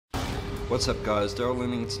What's up guys, Daryl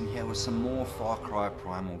Lennington here with some more Far Cry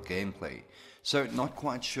Primal gameplay. So not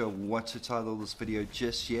quite sure what to title this video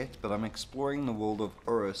just yet, but I'm exploring the world of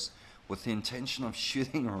Oros with the intention of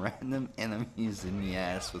shooting random enemies in the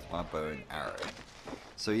ass with my bow and arrow.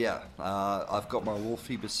 So yeah, I've got my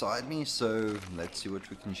wolfie beside me, so let's see what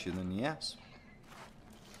we can shoot in the ass.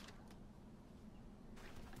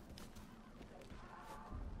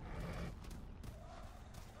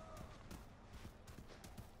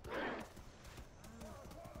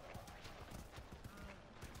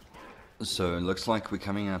 So it looks like we're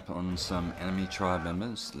coming up on some enemy tribe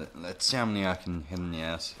members. Let's see how many I can hit in the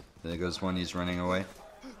ass. There goes one, he's running away.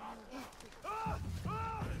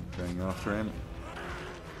 Going after him.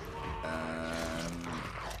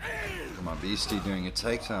 My beastie doing a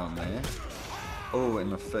takedown there. Oh,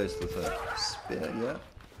 in the face with a spear, yeah.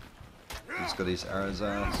 He's got his arrows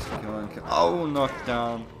out. Come on, come on. Oh, knocked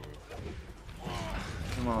down.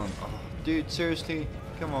 Come on. Oh, dude, seriously?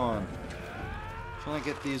 Come on. Trying to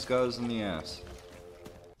get these guys in the ass.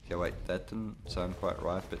 Okay, wait, that didn't sound quite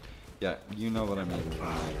right, but yeah, you know what I mean from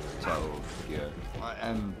the title of the video.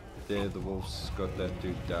 And there, the wolf's got that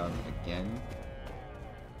dude down again.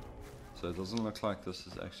 So it doesn't look like this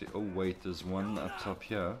is actually... Oh wait, there's one up top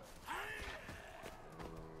here.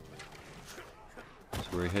 So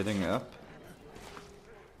we're heading up.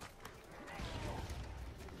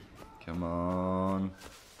 Come on.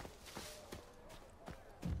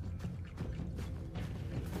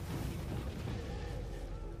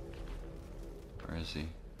 Where is he?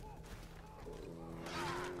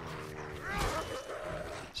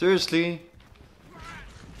 Seriously?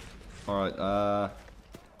 Alright,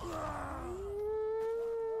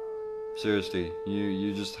 seriously,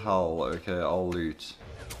 you just howl, okay, I'll loot.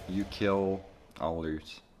 You kill, I'll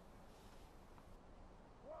loot.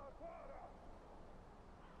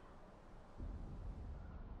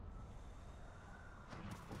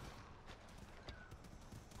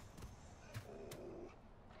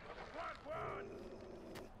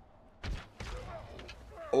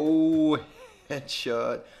 Oh,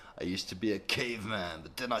 headshot. I used to be a caveman,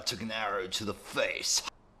 but then I took an arrow to the face.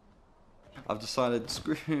 I've decided,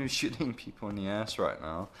 screw shooting people in the ass right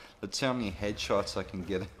now. Let's see how many headshots I can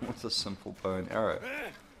get with a simple bow and arrow.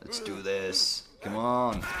 Let's do this. Come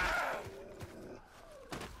on.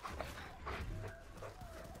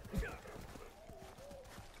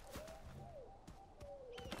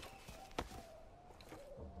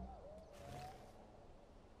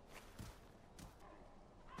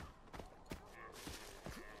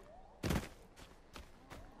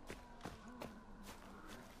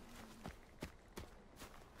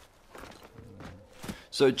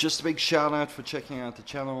 So just a big shout out for checking out the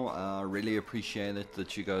channel. I really appreciate it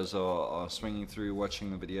that you guys are swinging through,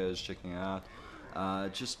 watching the videos, checking it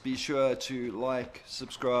out. Just be sure to like,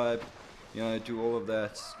 subscribe, you know, do all of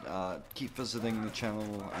that. Keep visiting the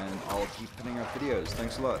channel and I'll keep putting out videos.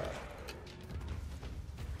 Thanks a lot.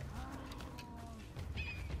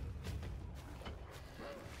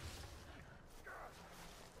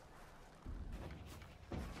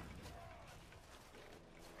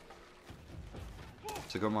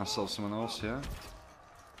 So got myself someone else here.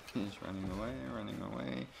 He's running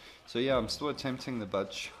away. So yeah, I'm still attempting the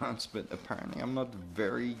butt shots, but apparently I'm not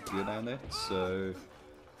very good at it, so...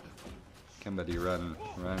 Come buddy, run.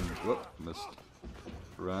 Whoop, missed.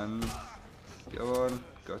 Run. Go on.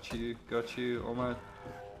 Got you, almost.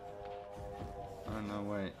 Oh no,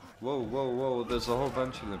 wait. Whoa, there's a whole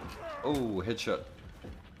bunch of them. Oh, headshot.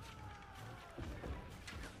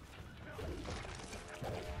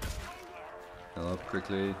 Up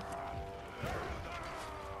quickly.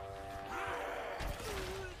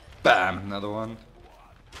 Bam! Another one.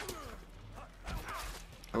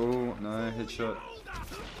 Oh no, headshot.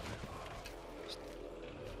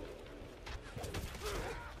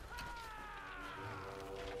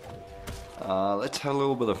 Let's have a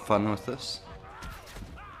little bit of fun with this.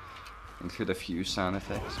 Include a few sound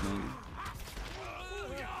effects maybe.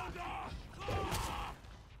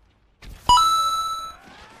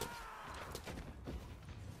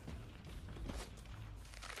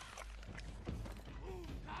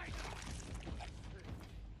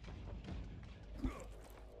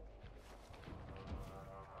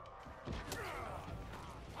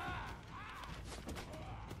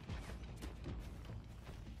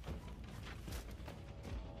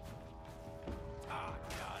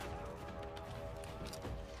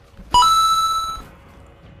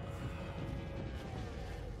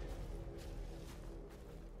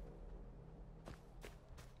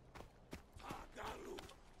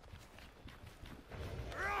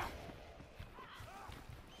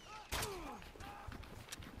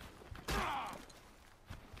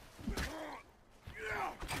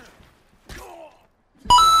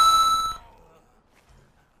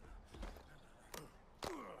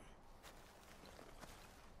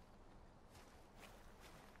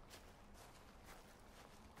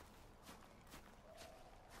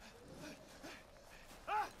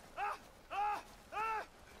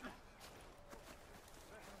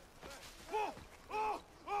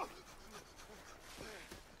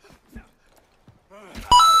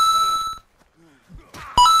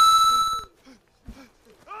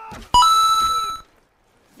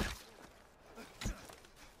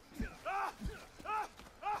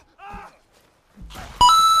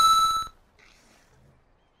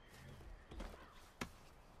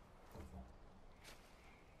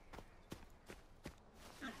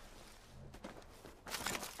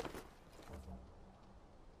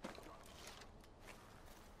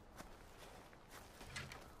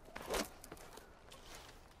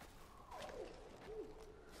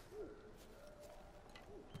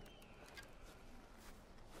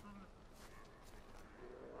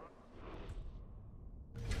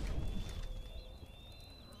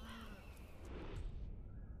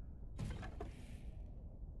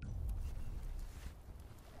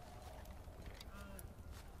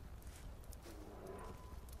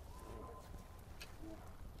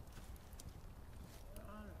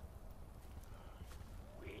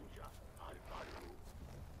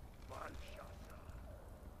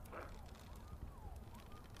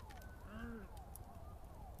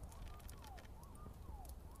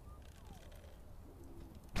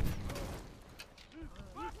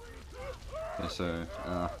 so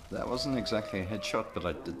that wasn't exactly a headshot, but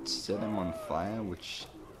I did set him on fire, which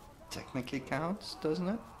technically counts, doesn't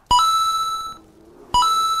it?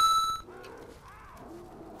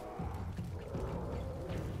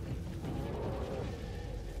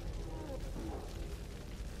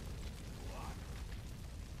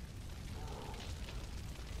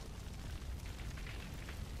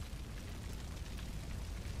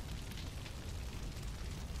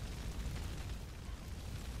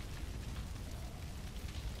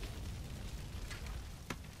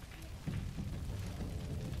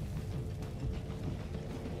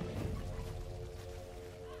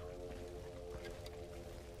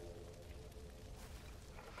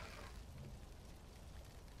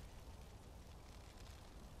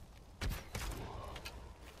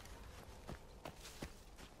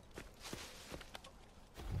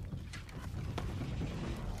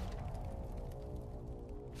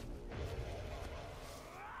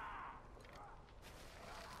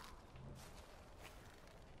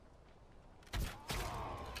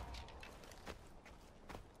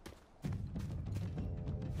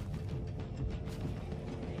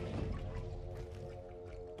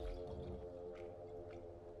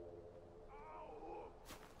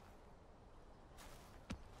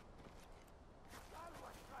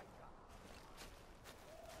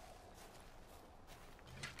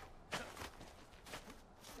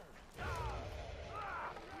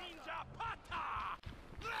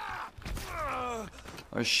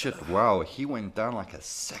 Oh shit, wow, he went down like a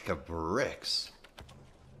sack of bricks.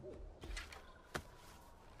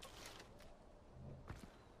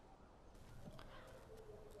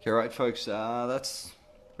 Okay, right folks, that's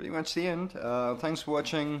pretty much the end. Thanks for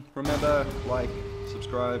watching. Remember, like,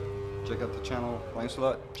 subscribe, check out the channel. Thanks a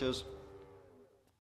lot. Cheers.